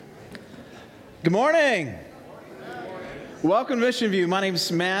Good morning. Welcome to Mission View. My name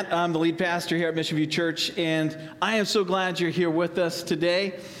is Matt. I'm the lead pastor here at Mission View Church, and I am so glad you're here with us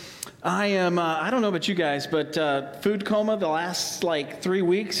today. I don't know about you guys, but food coma the last 3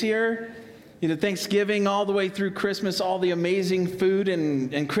 weeks here. Thanksgiving all the way through Christmas, all the amazing food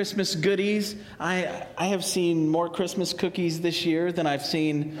and Christmas goodies. I have seen more Christmas cookies this year than I've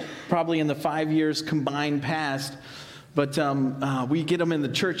seen probably in the 5 years combined past. But we get them in the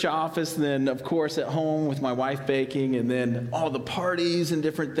church office, and then, of course, at home with my wife baking, and then all the parties and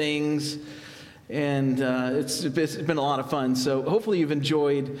different things. And it's been a lot of fun. So hopefully you've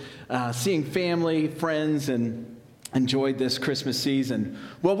enjoyed seeing family, friends, and enjoyed this Christmas season.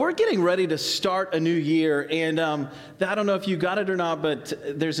 Well, we're getting ready to start a new year. And I don't know if you got it or not, but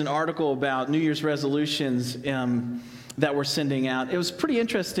there's an article about New Year's resolutions that we're sending out. It was pretty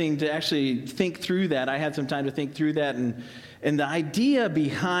interesting to actually think through that. I had some time to think through that, and the idea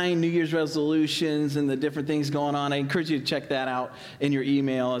behind New Year's resolutions and the different things going on. I encourage you to check that out in your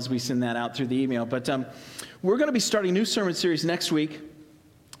email as we send that out through the email. But we're going to be starting a new sermon series next week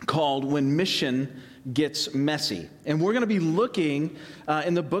called When Mission Gets Messy. And we're going to be looking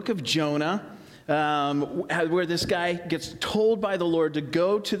in the book of Jonah, where this guy gets told by the Lord to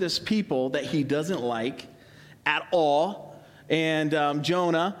go to this people that he doesn't like at all, and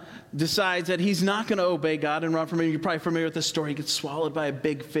Jonah decides that he's not going to obey God and run from him. You're probably familiar with this story. He gets swallowed by a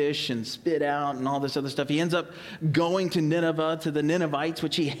big fish and spit out and all this other stuff. He ends up going to Nineveh, to the Ninevites,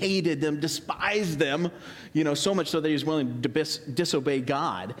 which he hated them, despised them, so much so that he was willing to disobey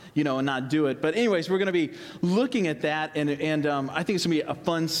God, and not do it. But anyways, we're going to be looking at that, and I think it's going to be a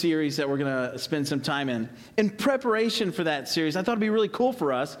fun series that we're going to spend some time in. In preparation for that series, I thought it'd be really cool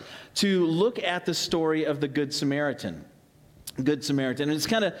for us to look at the story of the Good Samaritan. Good Samaritan. And it's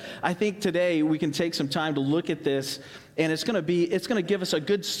kind of, I think today we can take some time to look at this, and it's going to give us a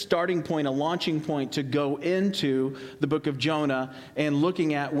good starting point, a launching point to go into the book of Jonah and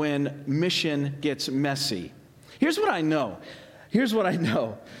looking at when mission gets messy. Here's what I know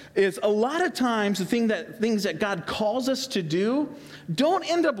is a lot of times the things that God calls us to do don't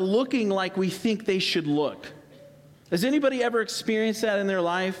end up looking like we think they should look. Has anybody ever experienced that in their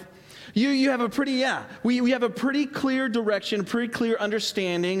life? We have a pretty clear direction, pretty clear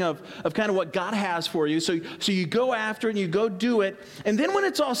understanding of kind of what God has for you. So you go after it and you go do it. And then when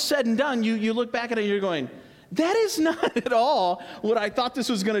it's all said and done, you look back at it and you're going, that is not at all what I thought this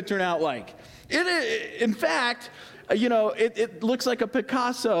was going to turn out like. In fact, it looks like a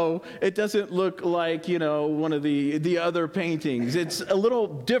Picasso. It doesn't look like, one of the other paintings. It's a little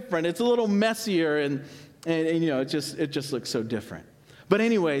different. It's a little messier and it just looks so different. But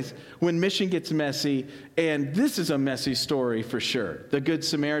anyways, when mission gets messy, and this is a messy story for sure, the Good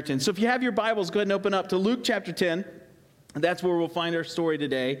Samaritan. So if you have your Bibles, go ahead and open up to Luke chapter 10. That's where we'll find our story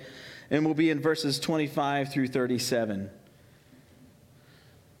today, and we'll be in verses 25 through 37.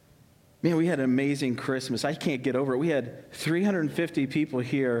 Man, we had an amazing Christmas. I can't get over it. We had 350 people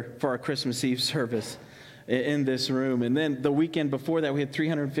here for our Christmas Eve service in this room. And then the weekend before that, we had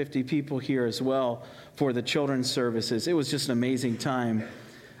 350 people here as well for the children's services. It was just an amazing time.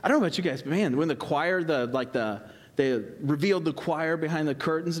 I don't know about you guys, but man, when the choir, they revealed the choir behind the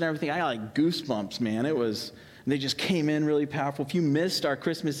curtains and everything, I got goosebumps, man. They just came in really powerful. If you missed our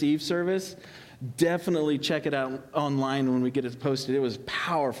Christmas Eve service, definitely check it out online when we get it posted. It was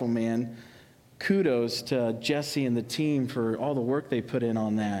powerful, man. Kudos to Jesse and the team for all the work they put in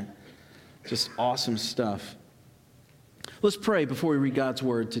on that. Just awesome stuff. Let's pray before we read God's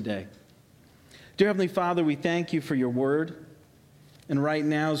word today. Dear Heavenly Father, we thank you for your word. And right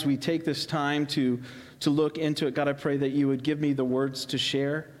now, as we take this time to look into it, God, I pray that you would give me the words to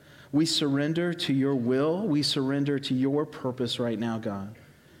share. We surrender to your will. We surrender to your purpose right now, God.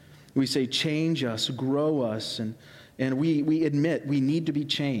 We say, change us, grow us, and we admit we need to be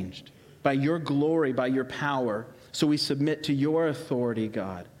changed by your glory, by your power. So we submit to your authority,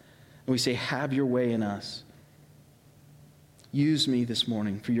 God. And we say, have your way in us. Use me this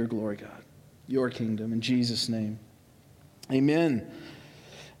morning for your glory, God, your kingdom, in Jesus' name. Amen.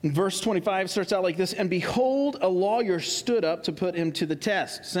 And verse 25 starts out like this. And behold, a lawyer stood up to put him to the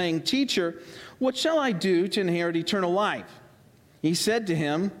test, saying, Teacher, what shall I do to inherit eternal life? He said to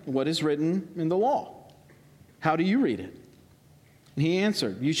him, what is written in the law? How do you read it? And he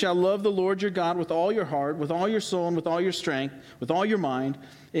answered, You shall love the Lord your God with all your heart, with all your soul, and with all your strength, with all your mind,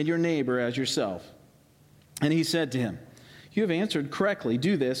 and your neighbor as yourself. And he said to him, You have answered correctly.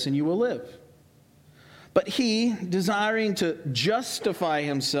 Do this, and you will live. But he, desiring to justify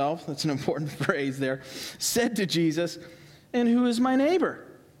himself, that's an important phrase there, said to Jesus, And who is my neighbor?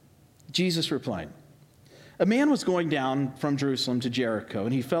 Jesus replied, A man was going down from Jerusalem to Jericho,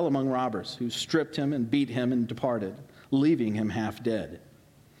 and he fell among robbers, who stripped him and beat him and departed, leaving him half dead.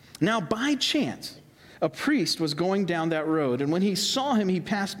 Now, by chance, a priest was going down that road, and when he saw him, he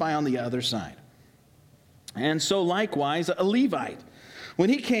passed by on the other side. And so likewise, a Levite,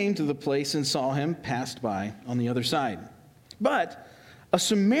 when he came to the place and saw him, passed by on the other side. But a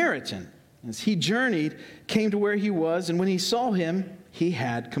Samaritan, as he journeyed, came to where he was, and when he saw him, he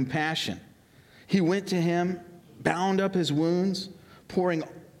had compassion. He went to him, bound up his wounds, pouring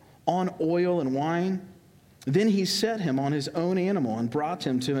on oil and wine. Then he set him on his own animal and brought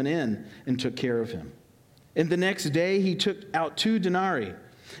him to an inn and took care of him. And the next day he took out 2 denarii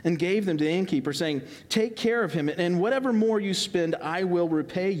and gave them to the innkeeper, saying, "Take care of him, and whatever more you spend, I will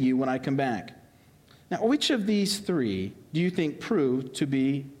repay you when I come back." Now, which of these 3 do you think proved to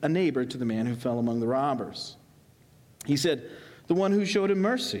be a neighbor to the man who fell among the robbers? He said, "The one who showed him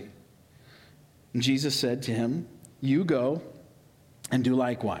mercy." And Jesus said to him, "You go and do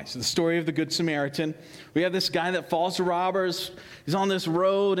likewise." The story of the Good Samaritan. We have this guy that falls to robbers. He's on this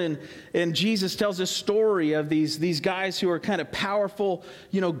road, and Jesus tells this story of these guys who are kind of powerful,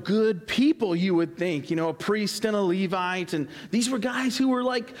 good people, you would think, a priest and a Levite. And these were guys who were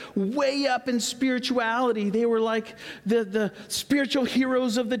like way up in spirituality. They were like the spiritual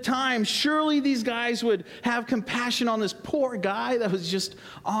heroes of the time. Surely these guys would have compassion on this poor guy that was just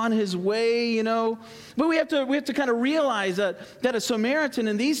on his way, But we have to kind of realize that a Samaritan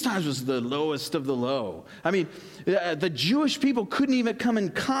in these times was the lowest of the low. I mean, the Jewish people couldn't even come in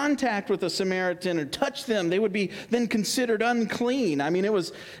contact with a Samaritan or touch them. They would be then considered unclean. I mean, it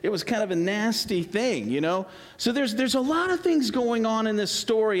was kind of a nasty thing, So there's a lot of things going on in this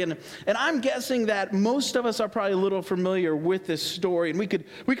story, and I'm guessing that most of us are probably a little familiar with this story, and we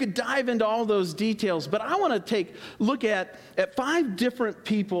could dive into all those details. But I want to take a look at 5 different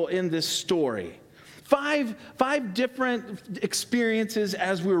people in this story. Five different experiences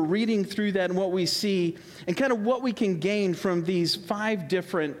as we're reading through that and what we see and kind of what we can gain from these 5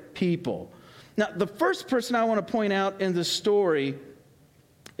 different people. Now, the first person I want to point out in the story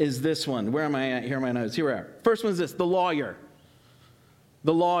is this one. Where am I at? Here are my notes. Here we are. First one is this, the lawyer.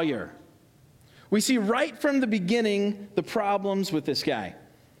 The lawyer. We see right from the beginning the problems with this guy.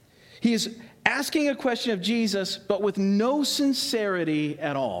 He is asking a question of Jesus, but with no sincerity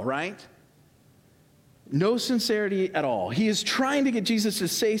at all, right? No sincerity at all. He is trying to get Jesus to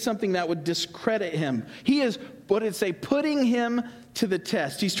say something that would discredit him. He is, what did it say, putting him to the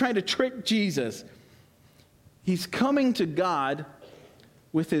test. He's trying to trick Jesus. He's coming to God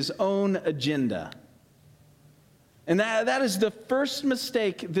with his own agenda. And that is the first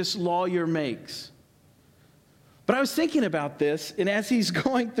mistake this lawyer makes. But I was thinking about this, and as he's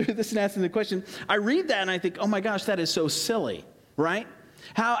going through this and asking the question, I read that and I think, oh my gosh, that is so silly, right?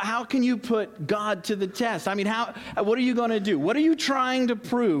 How can you put God to the test? I mean, what are you going to do? What are you trying to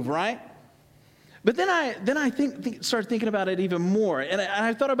prove, right? But then I started thinking about it even more, and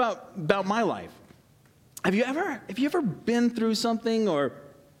I thought about my life. Have you ever been through something or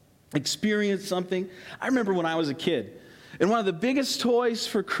experienced something? I remember when I was a kid, and one of the biggest toys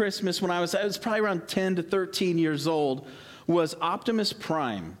for Christmas when I was probably around 10 to 13 years old was Optimus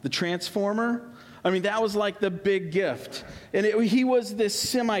Prime, the Transformer. I mean, that was like the big gift. And he was this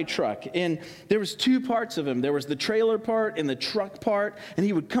semi-truck, and there was 2 parts of him. There was the trailer part and the truck part, and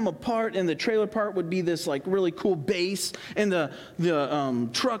he would come apart, and the trailer part would be this like really cool base, and the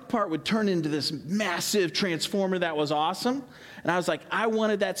truck part would turn into this massive transformer that was awesome. And I was like, I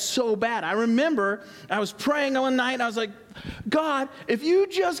wanted that so bad. I remember I was praying one night, and I was like, God, if you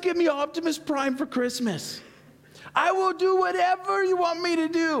just give me Optimus Prime for Christmas, I will do whatever you want me to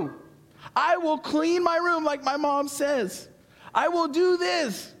do. I will clean my room like my mom says. I will do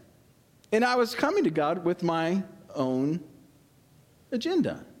this. And I was coming to God with my own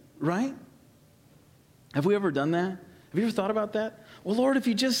agenda, right? Have we ever done that? Have you ever thought about that? Well, Lord, if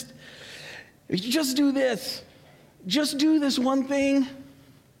you just do this, just do this one thing,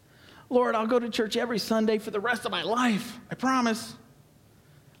 Lord, I'll go to church every Sunday for the rest of my life. I promise.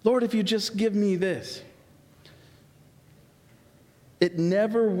 Lord, if you just give me this. It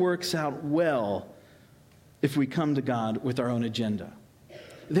never works out well if we come to God with our own agenda.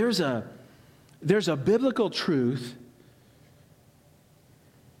 There's a biblical truth,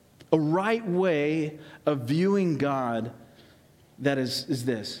 a right way of viewing God that is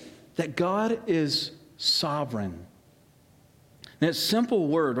this, that God is sovereign. And it's a simple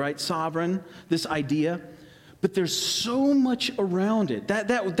word, right? Sovereign, this idea. But there's so much around it.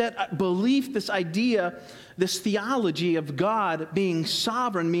 That belief, this idea, this theology of God being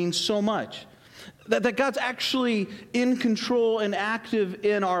sovereign means so much. That God's actually in control and active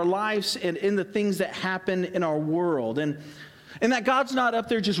in our lives and in the things that happen in our world. And that God's not up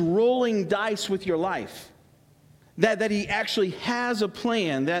there just rolling dice with your life. That he actually has a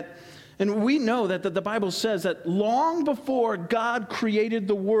plan. And we know that the Bible says that long before God created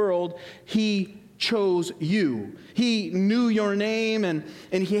the world, he chose you. He knew your name, and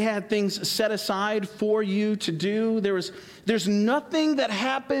he had things set aside for you to do. There's nothing that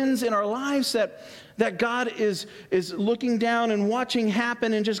happens in our lives that God is looking down and watching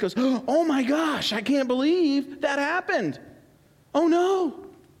happen and just goes, oh my gosh, I can't believe that happened. Oh no,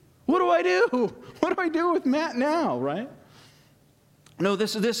 what do I do? What do I do with Matt now, right? No,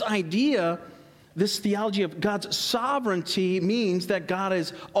 this idea, this theology of God's sovereignty means that God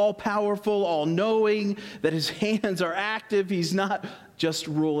is all-powerful, all-knowing, that his hands are active. He's not just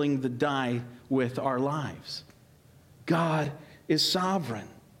rolling the die with our lives. God is sovereign.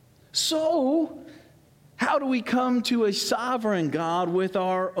 So, how do we come to a sovereign God with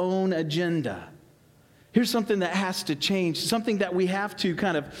our own agenda? Here's something that has to change, something that we have to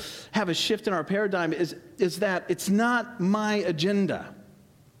kind of have a shift in our paradigm is that it's not my agenda.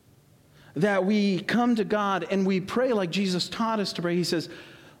 That we come to God and we pray like Jesus taught us to pray. He says,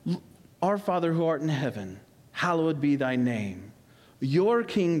 Our Father who art in heaven, hallowed be thy name. Your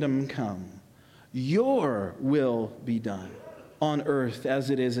kingdom come. Your will be done on earth as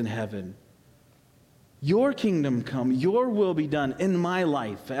it is in heaven. Your kingdom come. Your will be done in my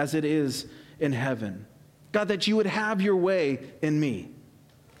life as it is in heaven. God, that you would have your way in me.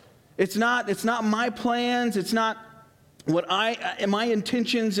 It's not my plans. It's not what my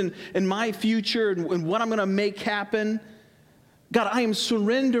intentions and my future and what I'm going to make happen. God, I am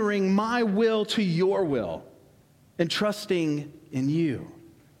surrendering my will to your will and trusting in you.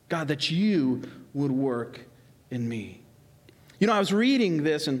 God, that you would work in me. You know, I was reading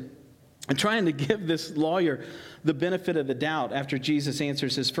this and trying to give this lawyer the benefit of the doubt after Jesus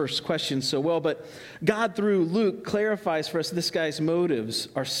answers his first question so well. But God, through Luke, clarifies for us this guy's motives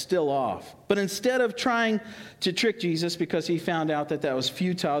are still off. But instead of trying to trick Jesus because he found out that was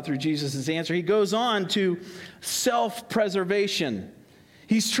futile through Jesus' answer, he goes on to self-preservation.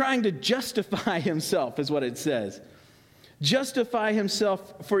 He's trying to justify himself, is what it says. Justify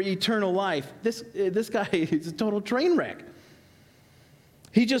himself for eternal life. This guy is a total train wreck.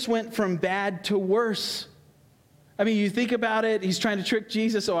 He just went from bad to worse. I mean, you think about it, he's trying to trick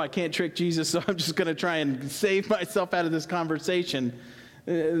Jesus. Oh, I can't trick Jesus, so I'm just going to try and save myself out of this conversation.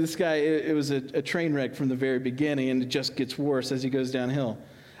 This guy, it was a train wreck from the very beginning, and it just gets worse as he goes downhill.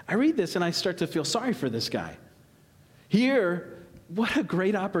 I read this, and I start to feel sorry for this guy. Here, what a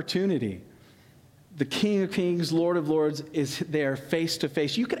great opportunity. The King of Kings, Lord of Lords is there face to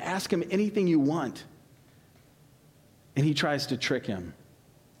face. You could ask him anything you want, and he tries to trick him.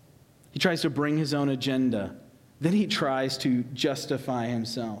 He tries to bring his own agenda. Then he tries to justify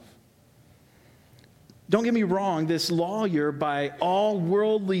himself. Don't get me wrong, this lawyer, by all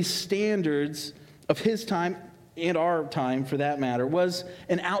worldly standards of his time, and our time for that matter, was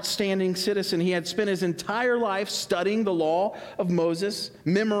an outstanding citizen. He had spent his entire life studying the law of Moses,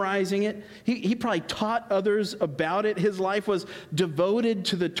 memorizing it. He probably taught others about it. His life was devoted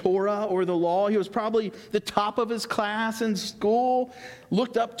to the Torah or the law. He was probably the top of his class in school,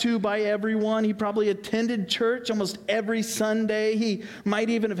 looked up to by everyone. He probably attended church almost every Sunday. He might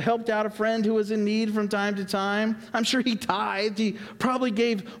even have helped out a friend who was in need from time to time. I'm sure he tithed. He probably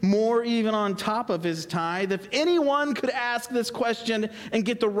gave more even on top of his tithe. If anyone could ask this question and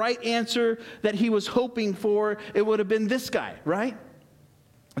get the right answer that he was hoping for, it would have been this guy, right?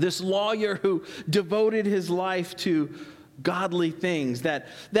 This lawyer who devoted his life to godly things, that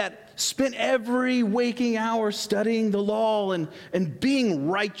spent every waking hour studying the law and being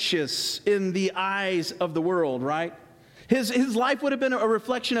righteous in the eyes of the world, right? His life would have been a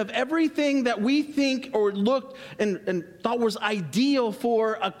reflection of everything that we think or looked and thought was ideal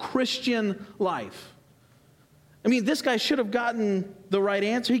for a Christian life. I mean, this guy should have gotten the right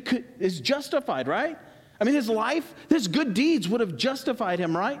answer. Is justified, right? I mean, his life, his good deeds would have justified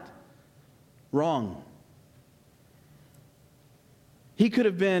him, right? Wrong. He could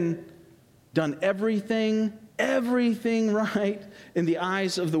have done everything right in the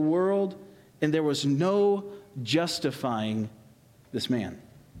eyes of the world, and there was no justifying this man.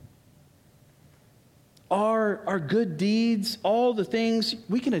 Our good deeds, all the things,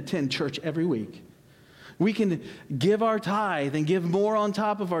 we can attend church every week. We can give our tithe and give more on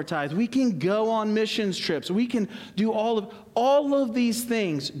top of our tithe. We can go on missions trips. We can do all of these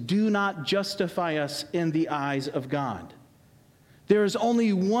things do not justify us in the eyes of God. There is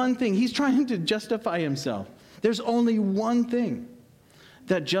only one thing. He's trying to justify himself. There's only one thing.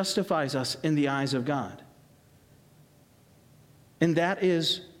 that justifies us in the eyes of God. And that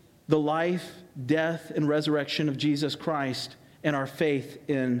is the life, death, and resurrection of Jesus Christ and our faith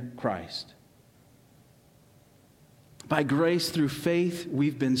in Christ. By grace through faith,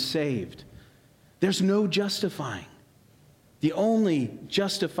 we've been saved. There's no justifying. The only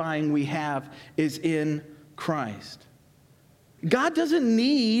justifying we have is in Christ. God doesn't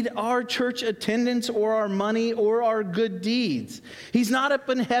need our church attendance or our money or our good deeds. He's not up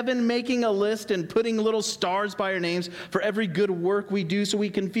in heaven making a list and putting little stars by our names for every good work we do so we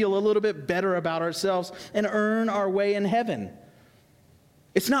can feel a little bit better about ourselves and earn our way in heaven.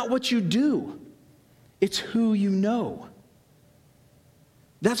 It's not what you do. It's who you know.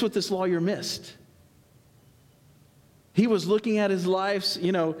 That's what this lawyer missed. He was looking at his life,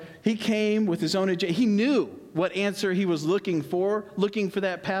 he came with his own agenda. He knew what answer he was looking for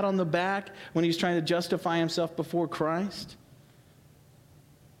that pat on the back when he was trying to justify himself before Christ.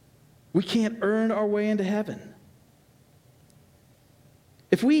 We can't earn our way into heaven.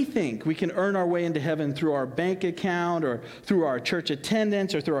 If we think we can earn our way into heaven through our bank account or through our church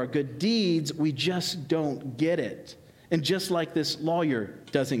attendance or through our good deeds, we just don't get it. And just like this lawyer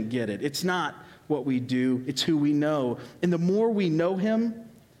doesn't get it. It's not what we do, it's who we know. And the more we know him,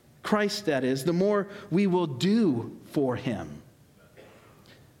 Christ that is, the more we will do for him.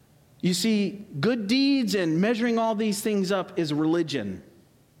 You see, good deeds and measuring all these things up is religion.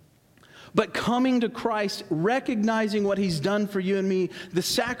 But coming to Christ, recognizing what he's done for you and me, the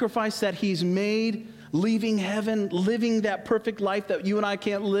sacrifice that he's made, leaving heaven, living that perfect life that you and I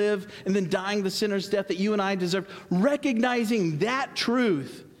can't live, and then dying the sinner's death that you and I deserve, recognizing that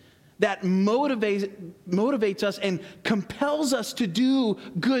truth that motivates us and compels us to do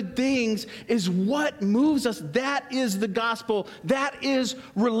good things is what moves us. That is the gospel. That is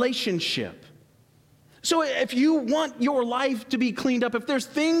relationship. So if you want your life to be cleaned up, if there's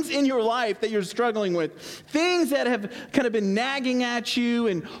things in your life that you're struggling with, things that have kind of been nagging at you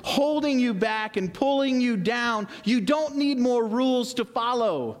and holding you back and pulling you down, you don't need more rules to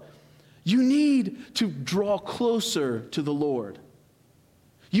follow. You need to draw closer to the Lord.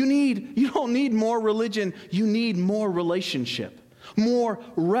 You don't need more religion, you need more relationship. More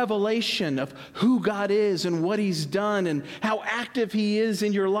revelation of who God is and what he's done and how active he is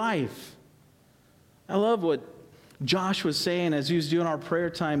in your life. I love what Josh was saying as he was doing our prayer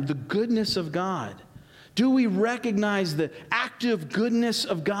time, the goodness of God. Do we recognize the active goodness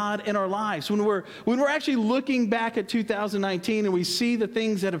of God in our lives? When we're actually looking back at 2019 and we see the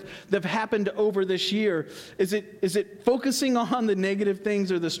things that have happened over this year, is it focusing on the negative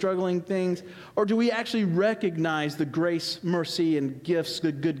things or the struggling things? Or do we actually recognize the grace, mercy, and gifts,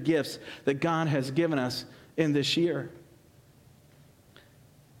 the good gifts that God has given us in this year?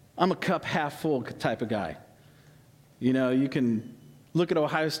 I'm a cup half full type of guy. You can look at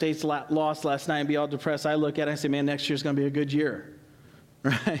Ohio State's loss last night and be all depressed. I look at it and say, man, next year's going to be a good year,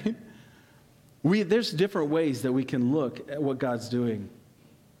 right? There's different ways that we can look at what God's doing.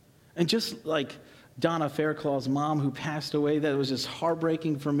 And just like Donna Fairclaw's mom who passed away, that was just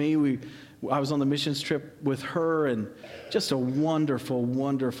heartbreaking for me. I was on the missions trip with her, and just a wonderful,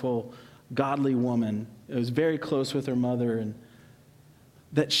 wonderful, godly woman. It was very close with her mother, and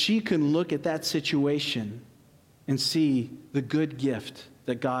that she can look at that situation and see the good gift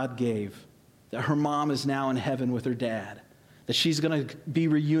that God gave, that her mom is now in heaven with her dad, that she's going to be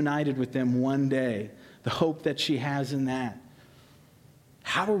reunited with them one day, the hope that she has in that.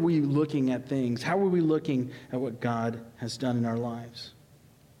 How are we looking at things? How are we looking at what God has done in our lives?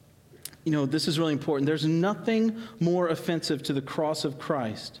 This is really important. There's nothing more offensive to the cross of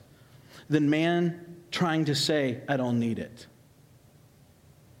Christ than man trying to say, I don't need it.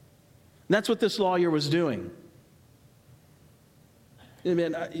 And that's what this lawyer was doing.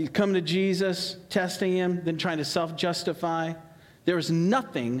 You come to Jesus, testing him, then trying to self-justify. There is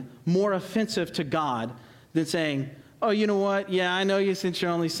nothing more offensive to God than saying, oh, you know what? Yeah, I know you sent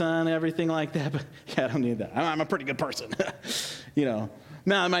your only son, everything like that, but yeah, I don't need that. I'm a pretty good person.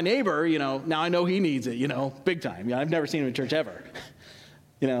 Now my neighbor, now I know he needs it, big time. Yeah, I've never seen him in church ever.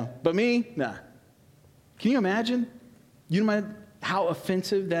 But me, nah. Can you imagine? How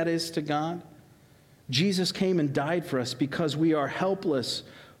offensive that is to God? Jesus came and died for us because we are helpless,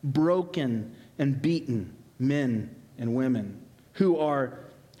 broken, and beaten men and women who are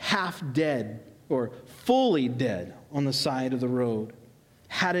half dead or fully dead on the side of the road,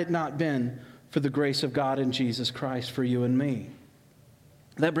 had it not been for the grace of God in Jesus Christ for you and me.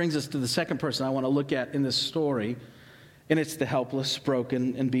 That brings us to the second person I want to look at in this story, and it's the helpless,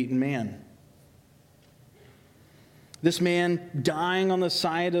 broken, and beaten man. This man dying on the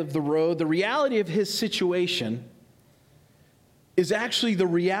side of the road, the reality of his situation is actually the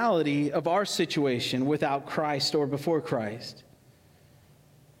reality of our situation without Christ or before Christ.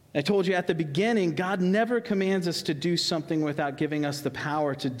 I told you at the beginning, God never commands us to do something without giving us the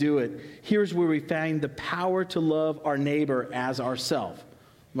power to do it. Here's where we find the power to love our neighbor as ourselves,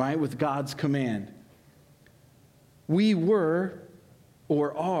 right? With God's command. We were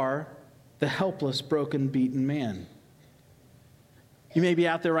or are the helpless, broken, beaten man. You may be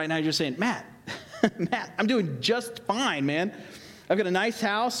out there right now, you're saying, Matt, I'm doing just fine, man. I've got a nice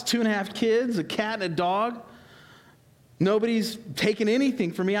house, 2.5 kids, a cat and a dog. Nobody's taken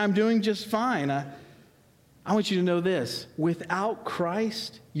anything from me. I'm doing just fine. I want you to know this. Without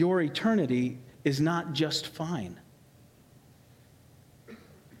Christ, your eternity is not just fine.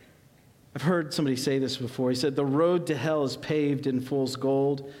 I've heard somebody say this before. He said, the road to hell is paved in fool's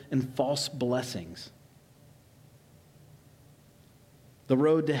gold and false blessings. The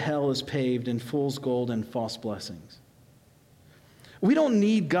road to hell is paved in fool's gold and false blessings. We don't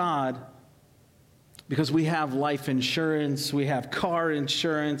need God because we have life insurance, we have car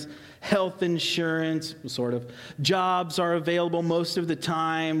insurance, health insurance, sort of. Jobs are available most of the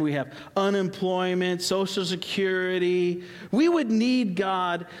time. We have unemployment, Social Security. We would need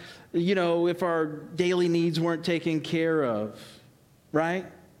God, if our daily needs weren't taken care of, right?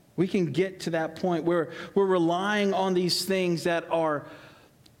 We can get to that point where we're relying on these things that are,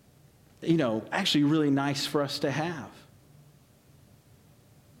 actually really nice for us to have.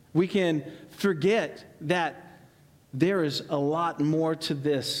 We can forget that there is a lot more to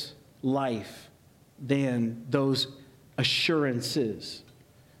this life than those assurances,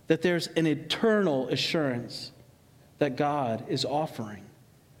 that there's an eternal assurance that God is offering.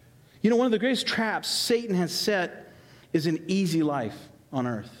 One of the greatest traps Satan has set is an easy life on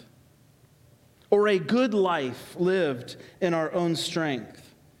earth, or a good life lived in our own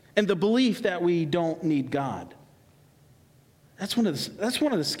strength, and the belief that we don't need God. That's one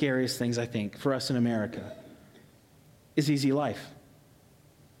of the scariest things, I think, for us in America, is easy life.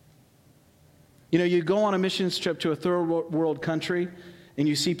 You go on a missions trip to a third world country, and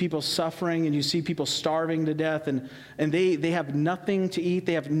you see people suffering, and you see people starving to death, and they have nothing to eat.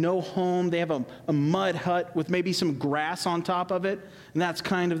 They have no home. They have a mud hut with maybe some grass on top of it, and that's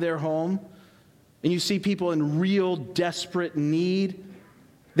kind of their home. And you see people in real desperate need.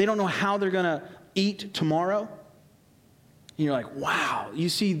 They don't know how they're going to eat tomorrow. And you're like, wow, you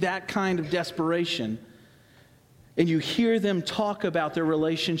see that kind of desperation. And you hear them talk about their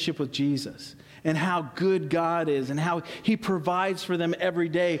relationship with Jesus and how good God is and how he provides for them every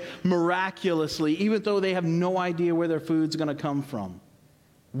day miraculously, even though they have no idea where their food's going to come from.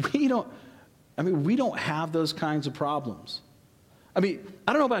 We don't have those kinds of problems. I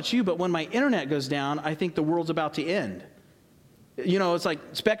don't know about you, but when my internet goes down, I think the world's about to end. It's like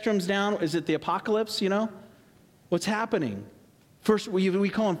Spectrum's down. Is it the apocalypse, What's happening? We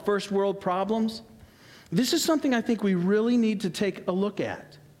call them first world problems. This is something I think we really need to take a look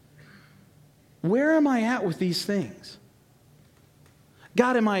at. Where am I at with these things?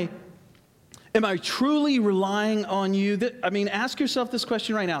 God, am I truly relying on you? Ask yourself this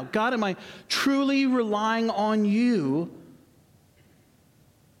question right now. God, am I truly relying on you,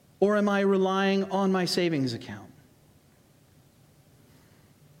 or am I relying on my savings account?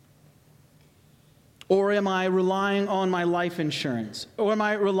 Or am I relying on my life insurance? Or am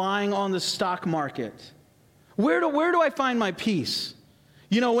I relying on the stock market? Where do I find my peace?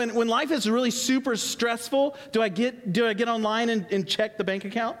 When life is really super stressful, do I get online and check the bank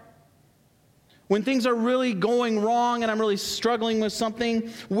account? When things are really going wrong and I'm really struggling with something,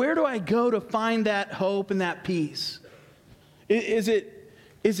 where do I go to find that hope and that peace? Is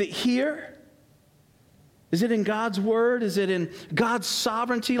it here? Is it in God's word? Is it in God's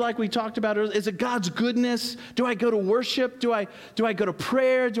sovereignty like we talked about earlier? Is it God's goodness? Do I go to worship? Do I go to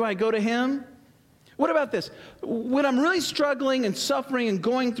prayer? Do I go to him? What about this? When I'm really struggling and suffering and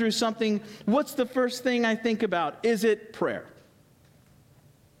going through something, what's the first thing I think about? Is it prayer?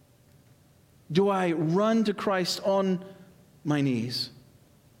 Do I run to Christ on my knees?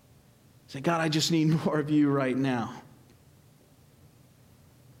 Say, God, I just need more of you right now.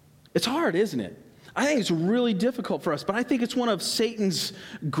 It's hard, isn't it? I think it's really difficult for us, but I think it's one of Satan's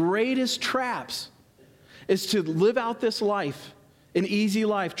greatest traps is to live out this life, an easy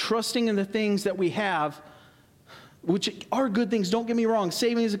life, trusting in the things that we have, which are good things. Don't get me wrong.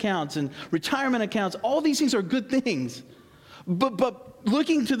 Savings accounts and retirement accounts, all these things are good things. But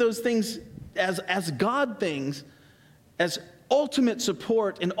looking to those things as God things, as ultimate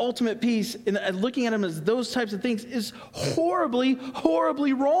support and ultimate peace, and looking at them as those types of things is horribly,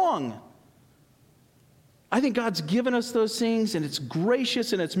 horribly wrong. I think God's given us those things, and it's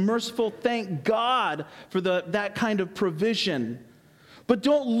gracious and it's merciful. Thank God for that kind of provision. But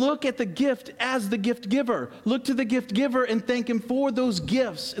don't look at the gift as the gift giver. Look to the gift giver and thank him for those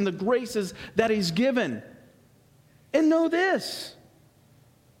gifts and the graces that he's given. And know this,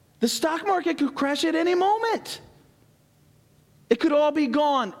 the stock market could crash at any moment. It could all be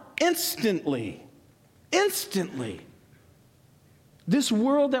gone instantly. Instantly. This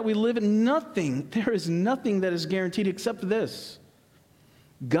world that we live in, there is nothing that is guaranteed except this: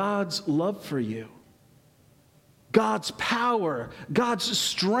 God's love for you, God's power, God's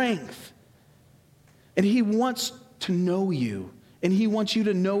strength. And he wants to know you, and he wants you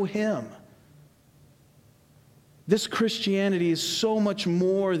to know him. This Christianity is so much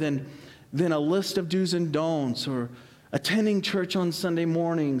more than a list of do's and don'ts or attending church on Sunday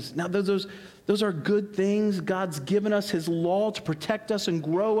mornings. Now, those are good things. God's given us his law to protect us and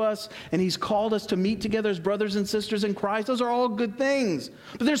grow us, and he's called us to meet together as brothers and sisters in Christ. Those are all good things.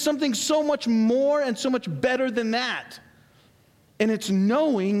 But there's something so much more and so much better than that, and it's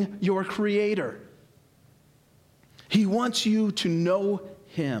knowing your Creator. He wants you to know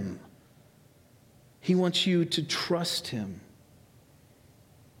him. He wants you to trust him.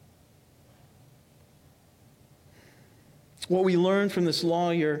 What we learn from this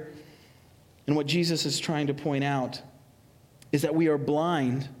lawyer and what Jesus is trying to point out is that we are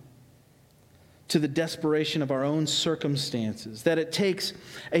blind to the desperation of our own circumstances, that it takes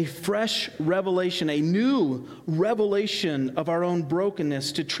a fresh revelation, a new revelation of our own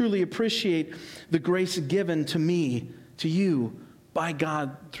brokenness to truly appreciate the grace given to me, to you, by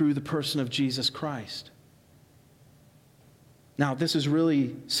God through the person of Jesus Christ. Now, this is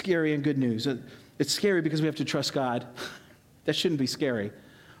really scary and good news. It's scary because we have to trust God. That shouldn't be scary.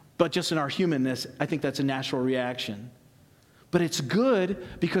 But just in our humanness, I think that's a natural reaction. But it's good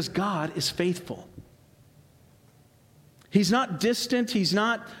because God is faithful. He's not distant. He's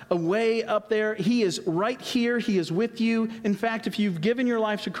not away up there. He is right here. He is with you. In fact, if you've given your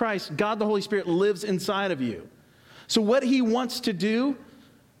life to Christ, God the Holy Spirit lives inside of you. So what he wants to do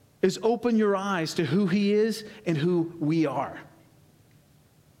is open your eyes to who he is and who we are.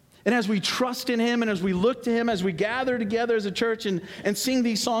 And as we trust in him and as we look to him, as we gather together as a church and sing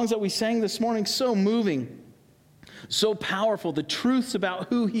these songs that we sang this morning, so moving, so powerful, the truths about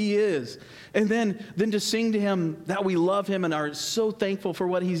who he is. And then to sing to him that we love him and are so thankful for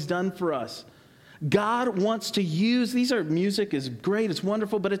what he's done for us. God wants to use, music is great, it's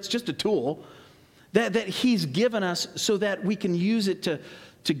wonderful, but it's just a tool that he's given us so that we can use it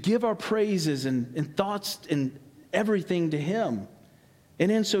to give our praises and thoughts and everything to him.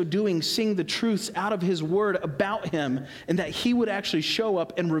 And in so doing, sing the truths out of his word about him, and that he would actually show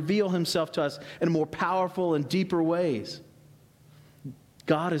up and reveal himself to us in more powerful and deeper ways.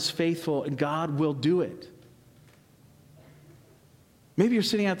 God is faithful, and God will do it. Maybe you're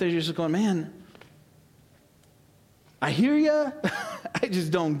sitting out there, you're just going, man, I hear you, I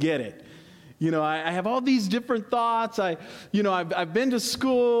just don't get it. You know, I have all these different thoughts. I've been to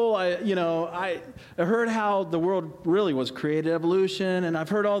school. I heard how the world really was created, evolution, and I've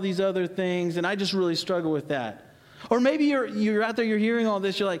heard all these other things, and I just really struggle with that. Or maybe you're out there, you're hearing all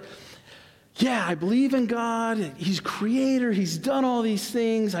this, you're like, yeah, I believe in God. He's creator. He's done all these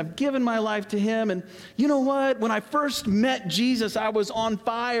things. I've given my life to him. And you know what? When I first met Jesus, I was on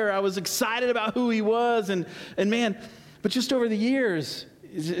fire. I was excited about who he was. And man, but just over the years,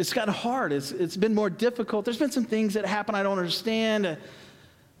 it's gotten hard. It's been more difficult. There's been some things that happen I don't understand.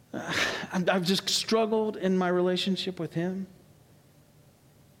 I've just struggled in my relationship with him.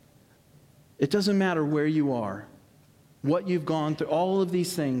 It doesn't matter where you are, what you've gone through, all of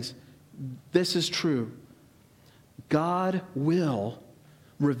these things. This is true. God will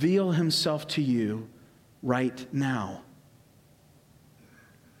reveal himself to you right now.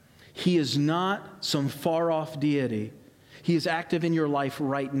 He is not some far-off deity. He is active in your life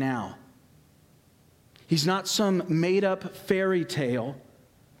right now. He's not some made-up fairy tale.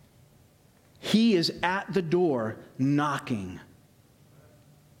 He is at the door knocking.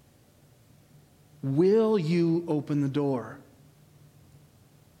 Will you open the door?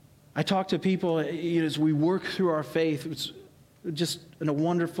 I talk to people as we work through our faith. It's just a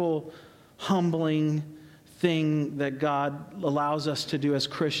wonderful, humbling thing that God allows us to do as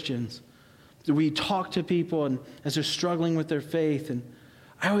Christians. We talk to people and as they're struggling with their faith. And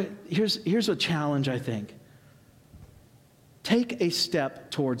here's a challenge, I think. Take a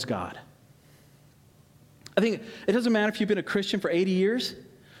step towards God. I think it doesn't matter if you've been a Christian for 80 years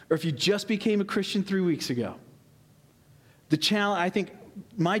or if you just became a Christian 3 weeks ago. I think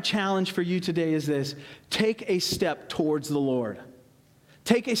my challenge for you today is this: take a step towards the Lord.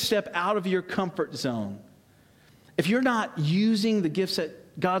 Take a step out of your comfort zone. If you're not using the gifts that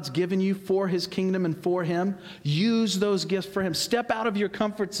God's given you for his kingdom and for him, use those gifts for him. Step out of your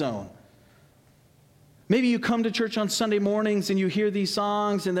comfort zone. Maybe you come to church on Sunday mornings and you hear these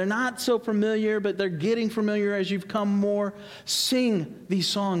songs and they're not so familiar, but they're getting familiar as you've come more. Sing these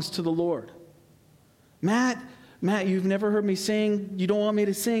songs to the Lord. Matt, you've never heard me sing. You don't want me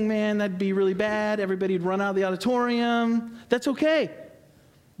to sing, man. That'd be really bad. Everybody'd run out of the auditorium. That's okay.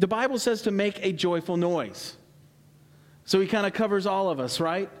 The Bible says to make a joyful noise. So he kind of covers all of us,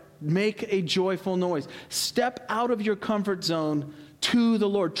 right? Make a joyful noise. Step out of your comfort zone to the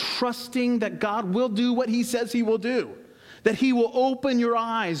Lord, trusting that God will do what he says he will do, that he will open your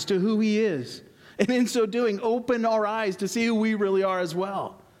eyes to who he is. And in so doing, open our eyes to see who we really are as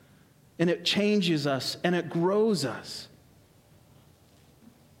well. And it changes us and it grows us.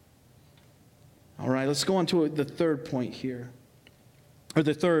 All right, let's go on to the third point here. Or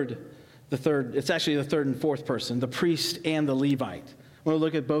the third, it's actually the third and fourth person, the priest and the Levite. We'll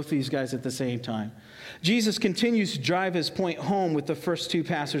look at both these guys at the same time. Jesus continues to drive his point home with the first two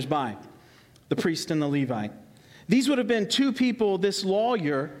passersby, the priest and the Levite. These would have been two people, this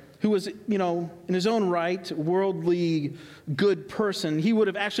lawyer, who was, in his own right, worldly good person, he would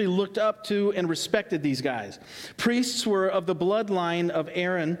have actually looked up to and respected these guys. Priests were of the bloodline of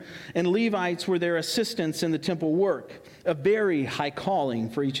Aaron, and Levites were their assistants in the temple work, a very high calling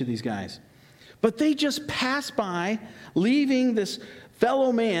for each of these guys. But they just passed by, leaving this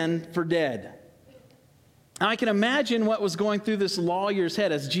fellow man for dead. Now, I can imagine what was going through this lawyer's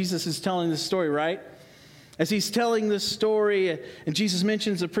head as Jesus is telling this story, right? As he's telling this story, and Jesus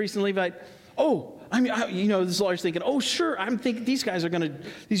mentions the priest and Levite, this lawyer's thinking, sure, I'm thinking these guys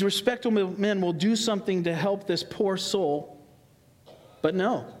these respectable men will do something to help this poor soul. But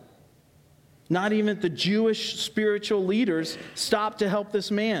no, not even the Jewish spiritual leaders stopped to help this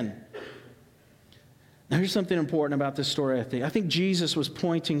man. Now, here's something important about this story, I think. I think Jesus was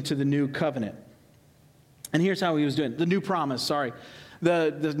pointing to the new covenant. And here's how he was doing. The new promise,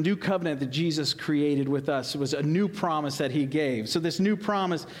 The new covenant that Jesus created with us was a new promise that he gave. So this new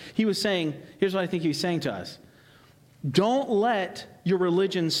promise, he was saying, here's what I think he was saying to us. Don't let your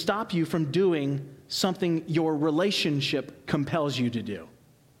religion stop you from doing something your relationship compels you to do.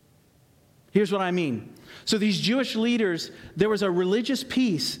 Here's what I mean. So these Jewish leaders, there was a religious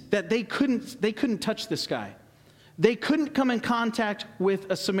piece that they couldn't touch this guy. They couldn't come in contact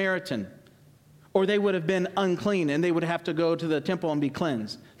with a Samaritan, or they would have been unclean and they would have to go to the temple and be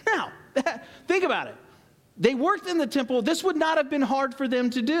cleansed. Now, think about it. They worked in the temple. This would not have been hard for them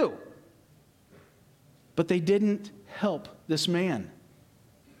to do. But they didn't help this man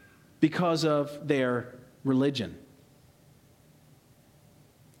because of their religion.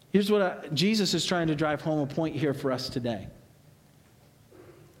 Here's what Jesus is trying to drive home a point here for us today.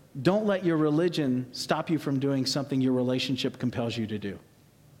 Don't let your religion stop you from doing something your relationship compels you to do.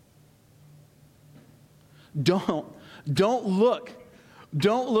 Don't look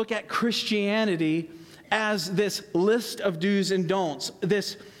at Christianity as this list of do's and don'ts,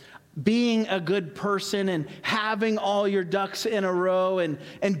 this being a good person and having all your ducks in a row and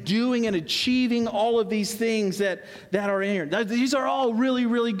doing and achieving all of these things that are in here. These are all really,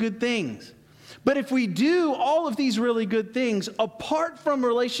 really good things. But if we do all of these really good things apart from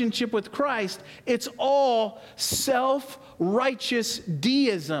relationship with Christ, it's all self-righteous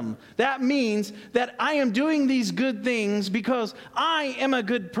deism. That means that I am doing these good things because I am a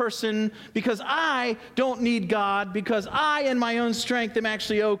good person, because I don't need God, because I in my own strength am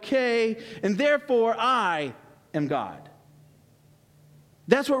actually okay, and therefore I am God.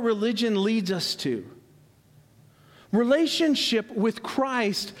 That's what religion leads us to. Relationship with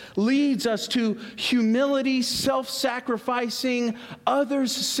Christ leads us to humility, self-sacrificing,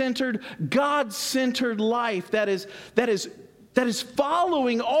 others-centered, God-centered life that is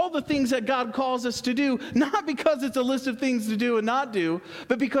following all the things that God calls us to do, not because it's a list of things to do and not do,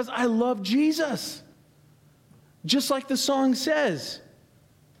 but because I love Jesus. Just like the song says,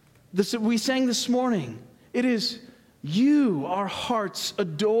 we sang this morning, it is you, our hearts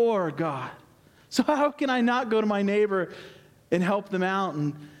adore God. So how can I not go to my neighbor and help them out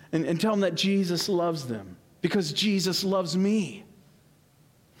and tell them that Jesus loves them? Because Jesus loves me.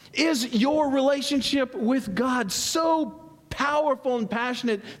 Is your relationship with God so powerful and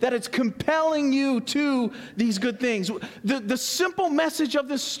passionate that it's compelling you to these good things? The simple message of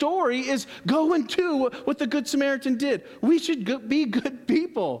this story is go and do what the Good Samaritan did. We should be good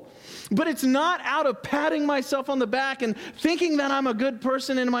people. But it's not out of patting myself on the back and thinking that I'm a good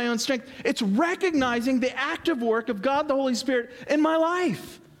person in my own strength. It's recognizing the active work of God the Holy Spirit in my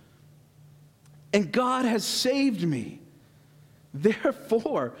life. And God has saved me.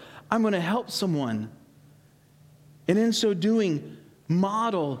 Therefore, I'm going to help someone. And in so doing,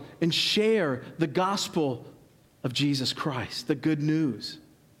 model and share the gospel of Jesus Christ, the good news.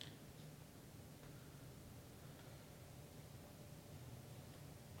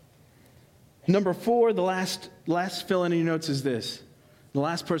 Number 4, the last fill in your notes is this. The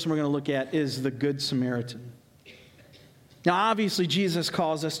last person we're going to look at is the Good Samaritan. Now, obviously, Jesus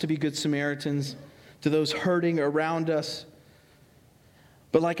calls us to be Good Samaritans to those hurting around us.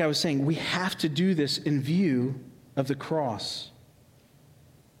 But like I was saying, we have to do this in view of the cross.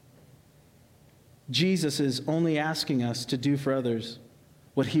 Jesus is only asking us to do for others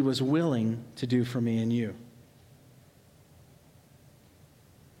what he was willing to do for me and you.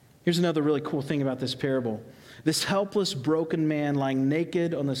 Here's another really cool thing about this parable. This helpless, broken man lying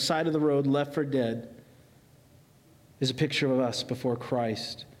naked on the side of the road, left for dead, is a picture of us before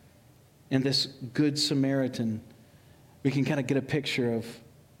Christ. And this Good Samaritan, we can kind of get a picture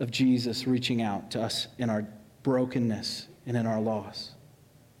of Jesus reaching out to us in our brokenness and in our loss.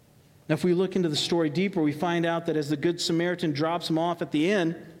 Now, if we look into the story deeper, we find out that as the Good Samaritan drops him off at the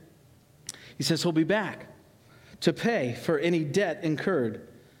inn, he says he'll be back to pay for any debt incurred.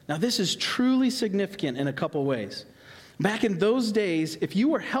 Now, this is truly significant in a couple ways. Back in those days, if you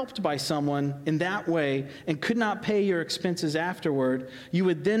were helped by someone in that way and could not pay your expenses afterward, you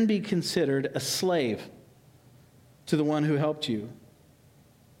would then be considered a slave to the one who helped you.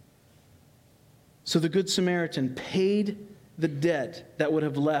 So the Good Samaritan paid the debt that would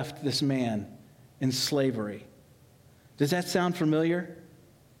have left this man in slavery. Does that sound familiar?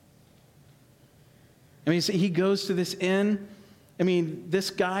 I mean, he goes to this inn. I mean, this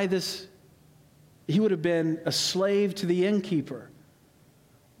guy, he would have been a slave to the innkeeper.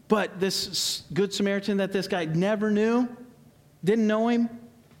 But this Good Samaritan that this guy never knew, didn't know him,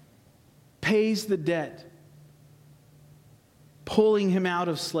 pays the debt, pulling him out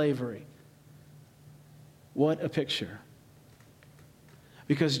of slavery. What a picture.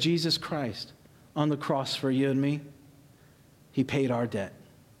 Because Jesus Christ, on the cross for you and me, he paid our debt.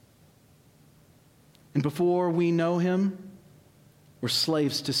 And before we know him, we're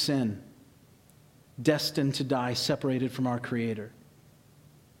slaves to sin, destined to die, separated from our Creator.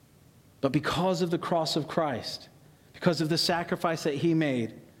 But because of the cross of Christ, because of the sacrifice that he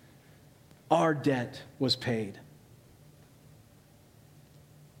made, our debt was paid.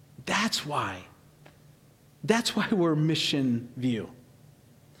 That's why we're Mission View.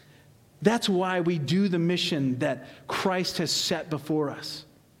 That's why we do the mission that Christ has set before us.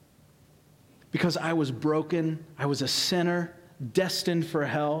 Because I was broken, I was a sinner, destined for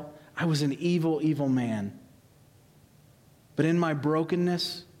hell. I was an evil, evil man. But in my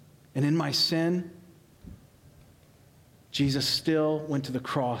brokenness and in my sin, Jesus still went to the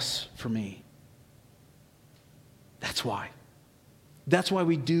cross for me. That's why. That's why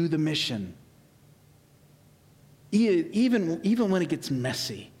we do the mission. Even when it gets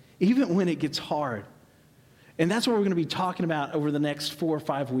messy, even when it gets hard. And that's what we're going to be talking about over the next 4 or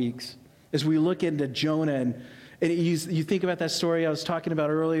 5 weeks as we look into Jonah. And you think about that story I was talking about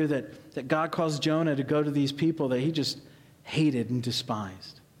earlier, that God caused Jonah to go to these people that he just hated and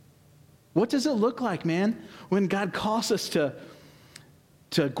despised. What does it look like, man, when God calls us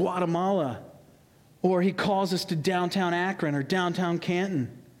to Guatemala, or he calls us to downtown Akron or downtown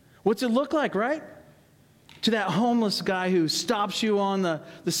Canton? What's it look like, right? To that homeless guy who stops you on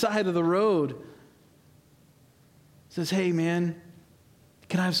the side of the road, says, hey, man,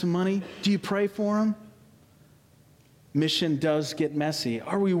 can I have some money? Do you pray for him? Mission does get messy.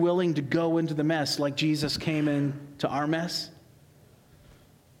 Are we willing to go into the mess like Jesus came into our mess?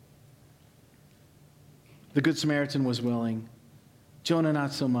 The Good Samaritan was willing. Jonah,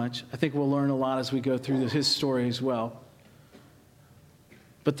 not so much. I think we'll learn a lot as we go through his story as well.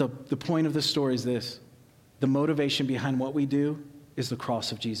 But the point of the story is this. The motivation behind what we do is the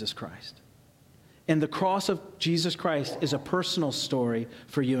cross of Jesus Christ. And the cross of Jesus Christ is a personal story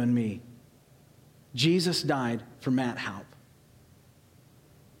for you and me. Jesus died for Matt Haupt.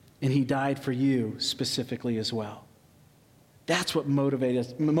 And he died for you specifically as well. That's what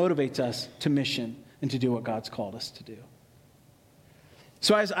motivates us to mission and to do what God's called us to do.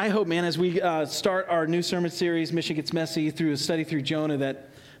 So I hope, man, as we start our new sermon series, Mission Gets Messy, through a study through Jonah,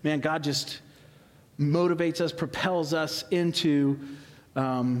 that, man, God just motivates us, propels us into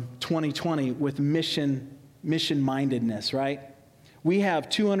 2020 with mission-mindedness, right? We have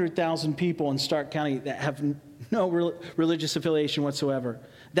 200,000 people in Stark County that have no religious affiliation whatsoever.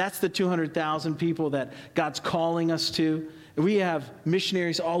 That's the 200,000 people that God's calling us to. We have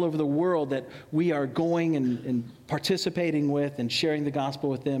missionaries all over the world that we are going and participating with and sharing the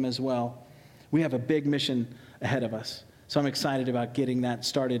gospel with them as well. We have a big mission ahead of us. So I'm excited about getting that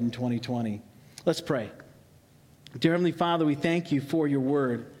started in 2020. Let's pray. Dear Heavenly Father, we thank you for your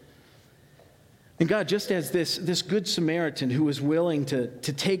word. And God, just as this good Samaritan who was willing to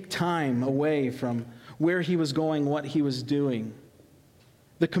take time away from where he was going, what he was doing,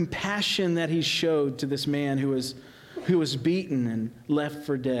 the compassion that he showed to this man who was beaten and left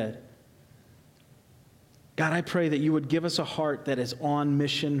for dead. God, I pray that you would give us a heart that is on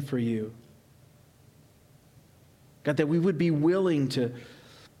mission for you. God, that we would be willing to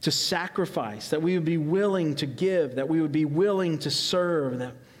sacrifice, that we would be willing to give, that we would be willing to serve,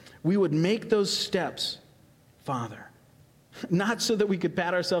 that we would make those steps, Father. Not so that we could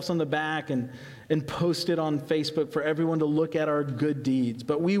pat ourselves on the back and post it on Facebook for everyone to look at our good deeds,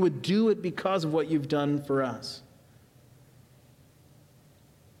 but we would do it because of what you've done for us.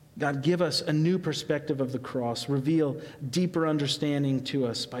 God, give us a new perspective of the cross. Reveal deeper understanding to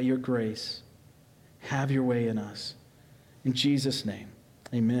us by your grace. Have your way in us. In Jesus' name,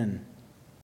 amen.